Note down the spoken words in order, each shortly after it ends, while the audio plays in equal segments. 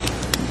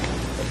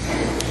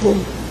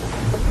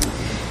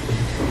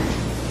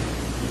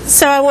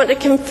So I want to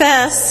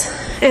confess,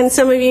 and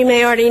some of you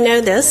may already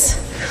know this,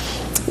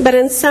 but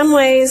in some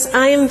ways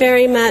I am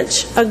very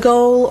much a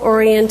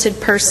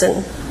goal-oriented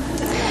person.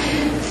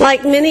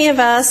 Like many of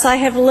us, I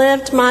have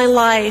lived my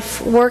life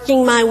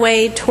working my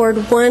way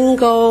toward one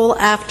goal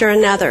after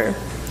another.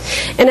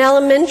 In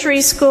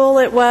elementary school,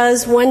 it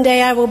was one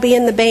day I will be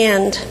in the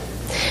band.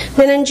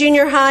 Then in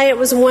junior high, it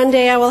was one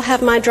day I will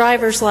have my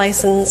driver's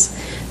license.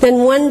 Then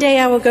one day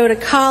I will go to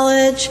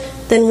college.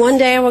 Then one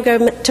day I will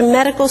go to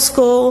medical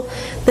school.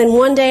 Then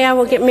one day I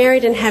will get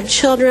married and have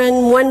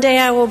children. One day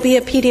I will be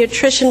a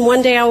pediatrician.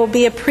 One day I will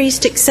be a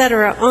priest,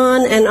 etc.,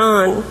 on and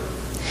on.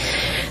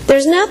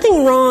 There's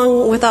nothing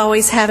wrong with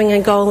always having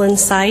a goal in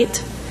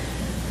sight.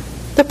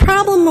 The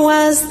problem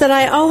was that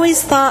I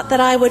always thought that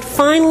I would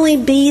finally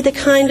be the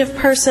kind of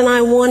person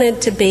I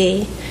wanted to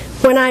be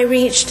when I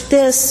reached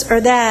this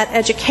or that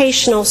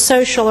educational,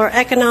 social, or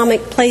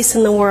economic place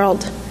in the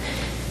world.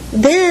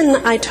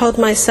 Then, I told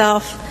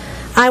myself,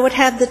 I would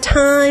have the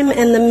time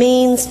and the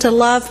means to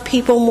love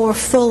people more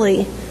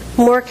fully,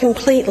 more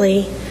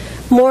completely,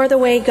 more the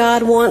way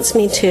God wants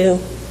me to.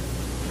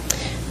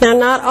 Now,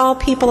 not all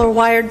people are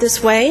wired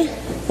this way.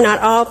 Not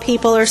all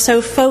people are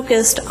so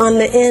focused on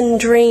the end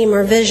dream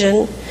or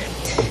vision.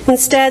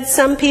 Instead,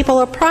 some people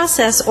are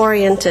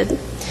process-oriented.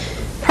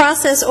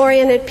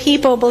 Process-oriented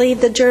people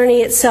believe the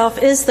journey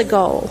itself is the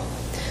goal.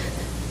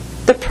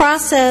 The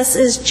process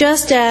is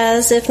just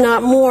as, if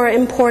not more,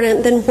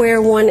 important than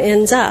where one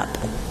ends up.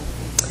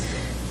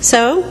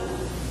 So,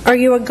 are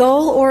you a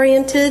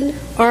goal-oriented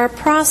or a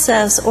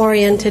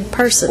process-oriented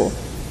person?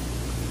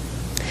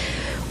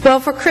 Well,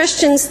 for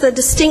Christians, the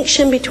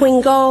distinction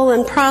between goal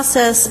and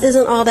process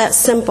isn't all that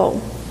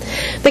simple.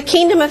 The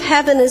kingdom of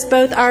heaven is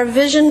both our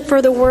vision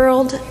for the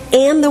world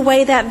and the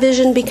way that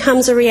vision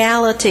becomes a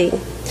reality.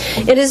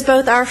 It is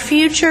both our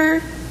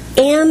future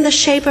and the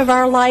shape of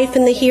our life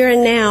in the here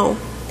and now.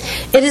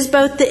 It is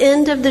both the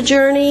end of the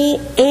journey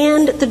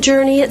and the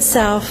journey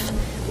itself.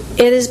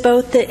 It is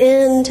both the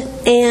end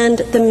and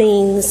the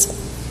means.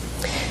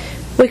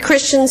 We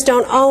Christians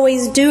don't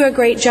always do a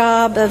great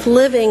job of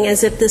living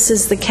as if this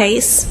is the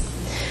case.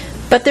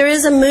 But there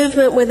is a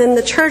movement within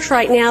the church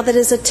right now that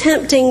is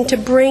attempting to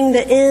bring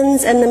the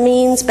ends and the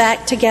means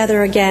back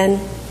together again.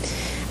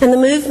 And the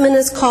movement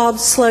is called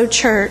Slow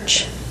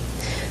Church.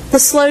 The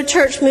Slow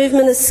Church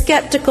movement is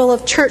skeptical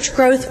of church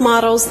growth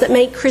models that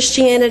make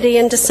Christianity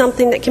into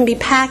something that can be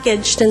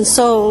packaged and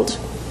sold.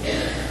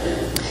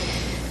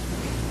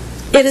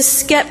 It is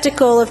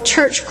skeptical of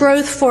church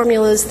growth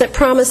formulas that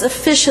promise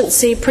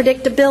efficiency,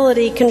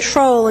 predictability,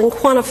 control, and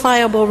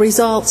quantifiable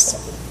results.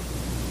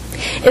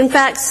 In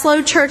fact,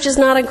 Slow Church is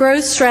not a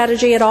growth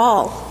strategy at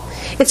all.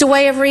 It's a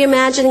way of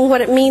reimagining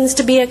what it means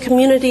to be a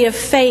community of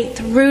faith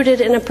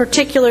rooted in a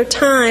particular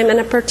time and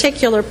a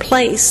particular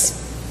place.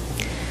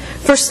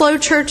 For Slow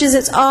Churches,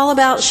 it's all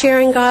about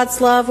sharing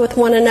God's love with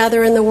one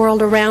another and the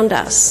world around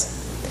us.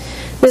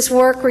 This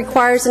work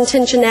requires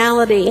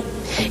intentionality.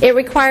 It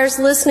requires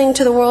listening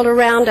to the world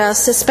around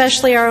us,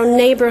 especially our own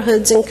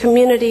neighborhoods and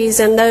communities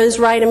and those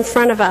right in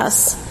front of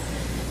us.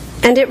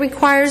 And it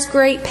requires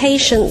great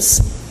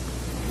patience.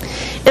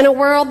 In a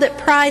world that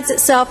prides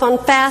itself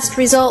on fast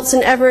results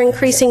and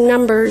ever-increasing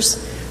numbers,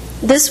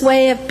 this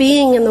way of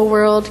being in the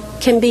world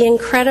can be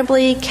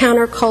incredibly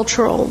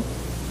countercultural.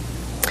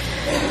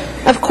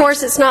 Of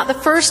course, it's not the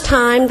first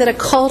time that a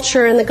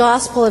culture and the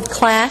gospel have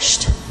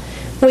clashed.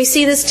 We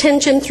see this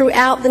tension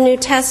throughout the New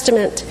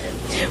Testament.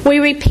 We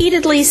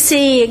repeatedly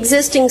see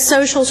existing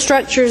social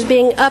structures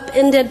being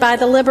upended by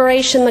the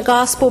liberation the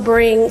gospel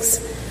brings.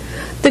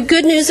 The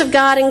good news of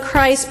God in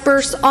Christ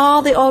bursts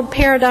all the old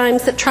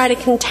paradigms that try to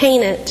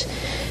contain it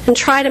and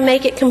try to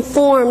make it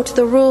conform to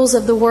the rules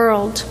of the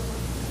world.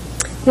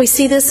 We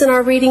see this in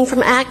our reading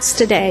from Acts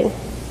today.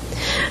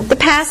 The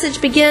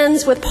passage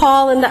begins with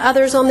Paul and the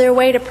others on their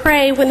way to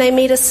pray when they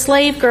meet a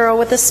slave girl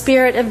with a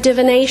spirit of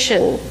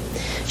divination.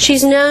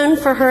 She's known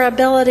for her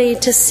ability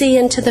to see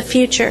into the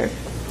future.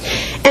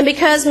 And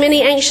because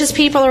many anxious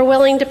people are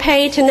willing to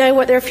pay to know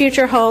what their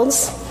future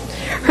holds,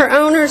 her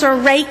owners are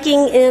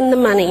raking in the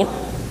money.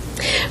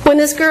 When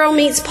this girl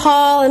meets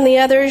Paul and the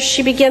others,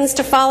 she begins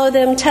to follow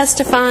them,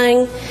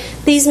 testifying,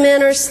 "These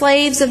men are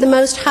slaves of the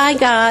Most High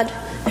God,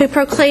 who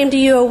proclaim to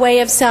you a way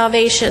of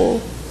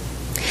salvation."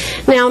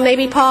 Now,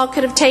 maybe Paul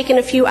could have taken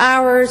a few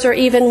hours or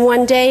even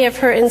one day of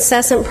her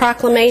incessant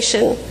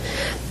proclamation,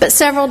 but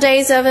several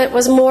days of it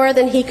was more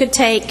than he could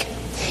take.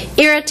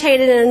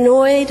 Irritated and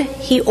annoyed,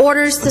 he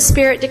orders the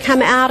spirit to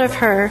come out of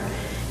her,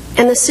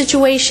 and the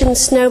situation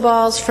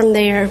snowballs from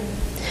there.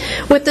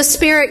 With the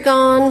spirit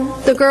gone,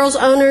 the girl's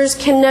owners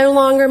can no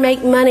longer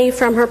make money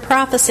from her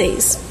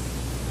prophecies.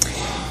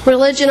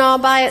 Religion all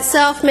by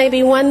itself may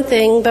be one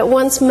thing, but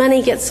once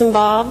money gets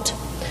involved,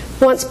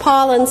 once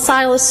Paul and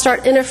Silas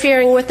start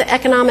interfering with the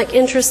economic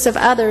interests of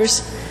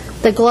others,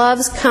 the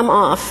gloves come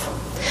off.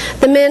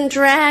 The men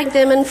drag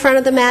them in front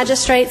of the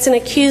magistrates and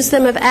accuse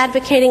them of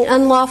advocating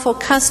unlawful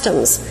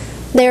customs.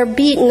 They are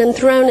beaten and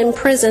thrown in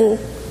prison.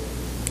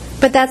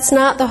 But that's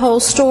not the whole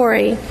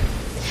story.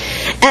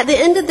 At the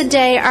end of the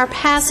day, our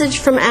passage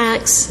from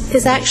Acts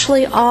is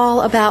actually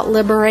all about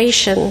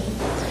liberation,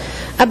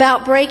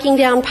 about breaking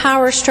down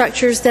power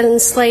structures that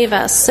enslave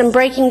us and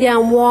breaking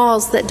down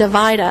walls that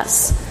divide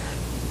us.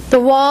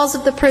 The walls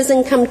of the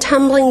prison come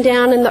tumbling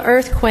down in the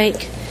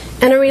earthquake,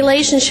 and a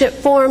relationship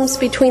forms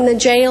between the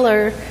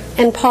jailer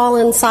and Paul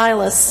and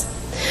Silas.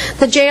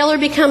 The jailer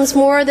becomes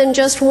more than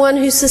just one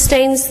who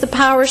sustains the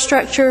power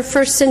structure of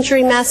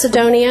first-century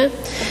Macedonia,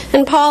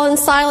 and Paul and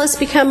Silas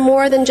become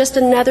more than just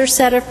another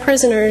set of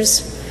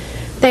prisoners.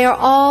 They are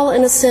all,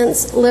 in a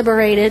sense,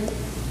 liberated.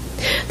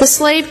 The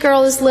slave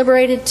girl is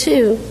liberated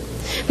too,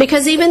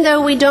 because even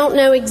though we don't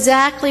know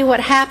exactly what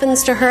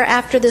happens to her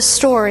after this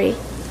story,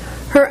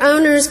 her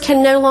owners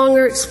can no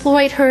longer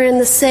exploit her in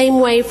the same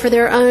way for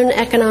their own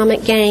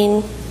economic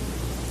gain.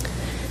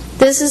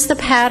 This is the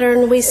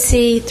pattern we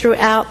see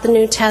throughout the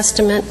New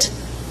Testament.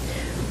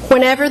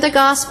 Whenever the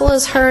gospel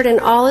is heard in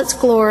all its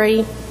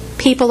glory,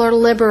 people are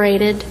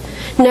liberated,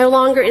 no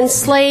longer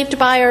enslaved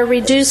by or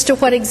reduced to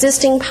what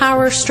existing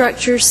power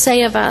structures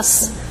say of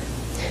us.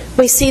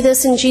 We see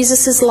this in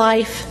Jesus'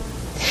 life.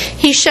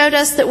 He showed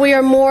us that we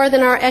are more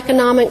than our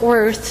economic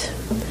worth,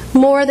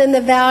 more than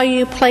the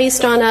value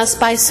placed on us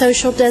by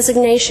social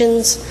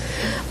designations,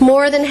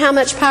 more than how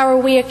much power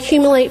we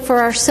accumulate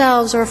for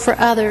ourselves or for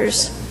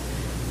others.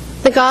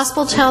 The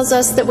gospel tells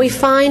us that we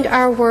find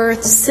our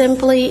worth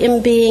simply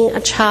in being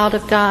a child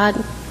of God.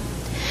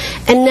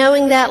 And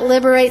knowing that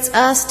liberates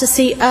us to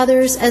see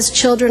others as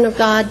children of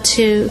God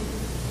too.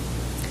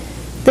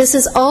 This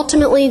is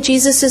ultimately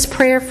Jesus'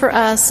 prayer for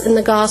us in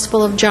the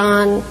Gospel of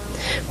John,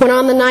 when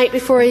on the night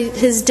before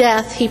his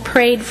death he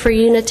prayed for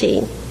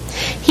unity.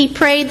 He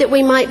prayed that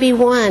we might be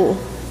one,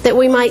 that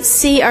we might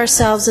see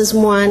ourselves as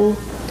one,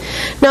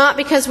 not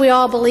because we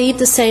all believe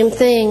the same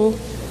thing,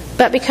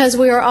 but because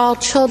we are all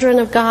children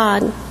of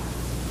God.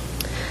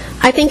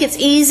 I think it's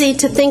easy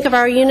to think of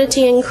our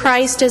unity in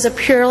Christ as a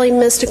purely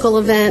mystical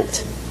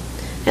event,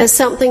 as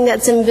something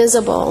that's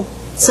invisible,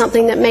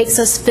 something that makes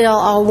us feel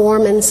all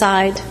warm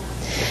inside.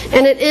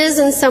 And it is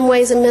in some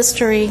ways a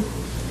mystery,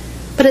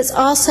 but it's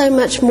also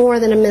much more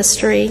than a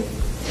mystery,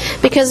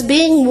 because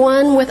being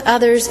one with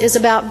others is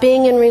about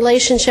being in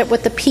relationship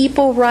with the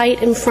people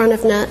right in front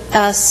of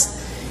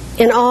us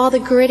in all the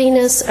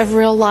grittiness of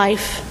real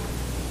life.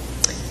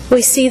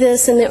 We see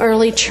this in the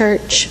early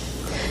church.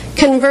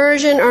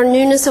 Conversion or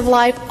newness of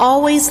life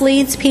always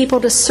leads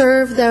people to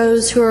serve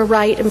those who are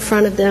right in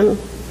front of them.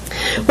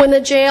 When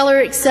the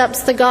jailer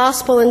accepts the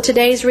gospel in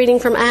today's reading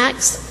from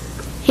Acts,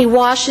 he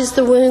washes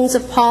the wounds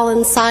of Paul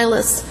and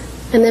Silas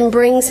and then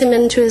brings him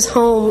into his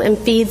home and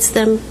feeds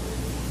them.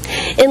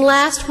 In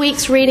last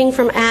week's reading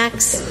from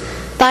Acts,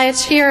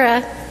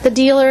 Thyatira, the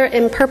dealer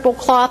in purple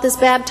cloth, is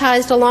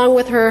baptized along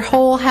with her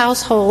whole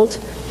household.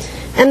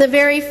 And the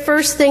very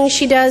first thing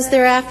she does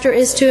thereafter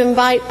is to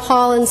invite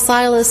Paul and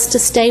Silas to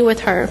stay with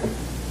her.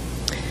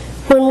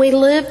 When we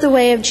live the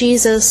way of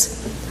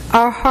Jesus,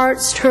 our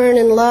hearts turn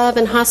in love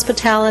and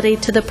hospitality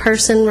to the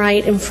person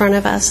right in front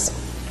of us.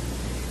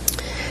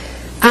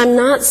 I'm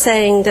not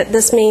saying that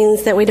this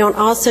means that we don't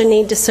also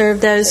need to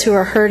serve those who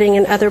are hurting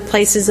in other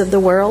places of the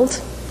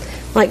world,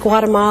 like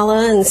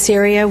Guatemala and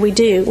Syria. We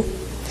do.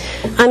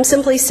 I'm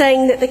simply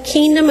saying that the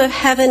kingdom of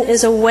heaven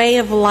is a way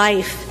of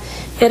life.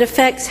 It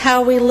affects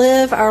how we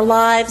live our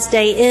lives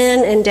day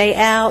in and day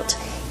out,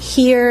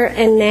 here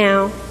and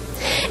now.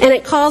 And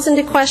it calls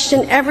into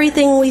question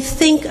everything we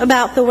think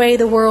about the way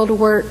the world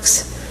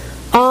works,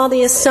 all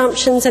the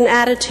assumptions and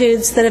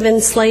attitudes that have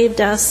enslaved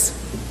us.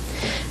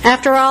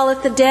 After all,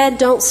 if the dead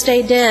don't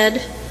stay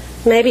dead,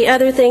 maybe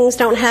other things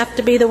don't have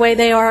to be the way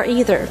they are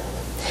either.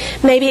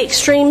 Maybe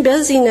extreme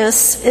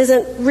busyness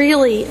isn't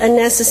really a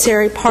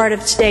necessary part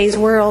of today's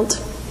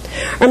world.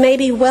 Or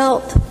maybe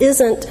wealth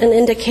isn't an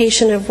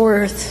indication of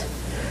worth.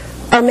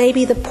 Or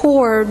maybe the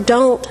poor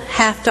don't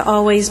have to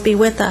always be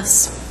with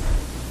us.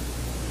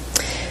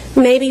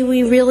 Maybe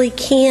we really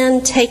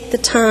can take the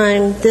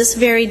time this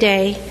very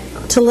day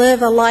to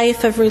live a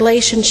life of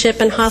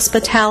relationship and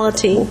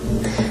hospitality,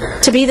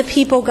 to be the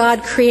people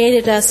God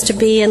created us to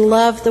be and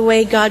love the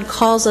way God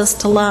calls us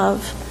to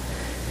love.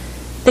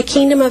 The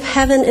kingdom of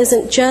heaven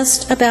isn't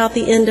just about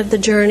the end of the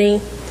journey.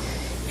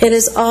 It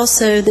is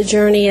also the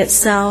journey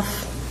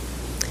itself.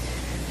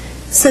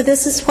 So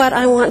this is what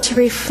I want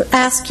to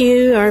ask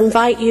you or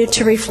invite you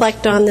to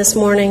reflect on this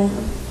morning.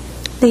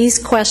 These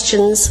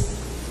questions.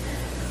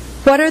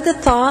 What are the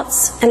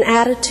thoughts and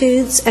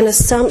attitudes and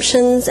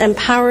assumptions and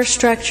power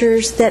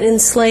structures that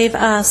enslave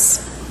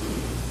us?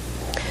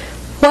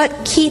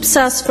 What keeps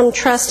us from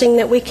trusting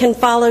that we can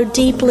follow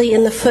deeply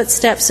in the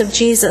footsteps of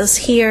Jesus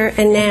here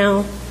and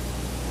now?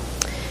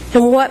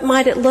 And what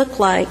might it look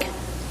like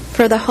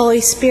for the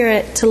Holy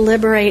Spirit to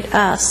liberate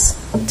us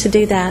to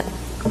do that?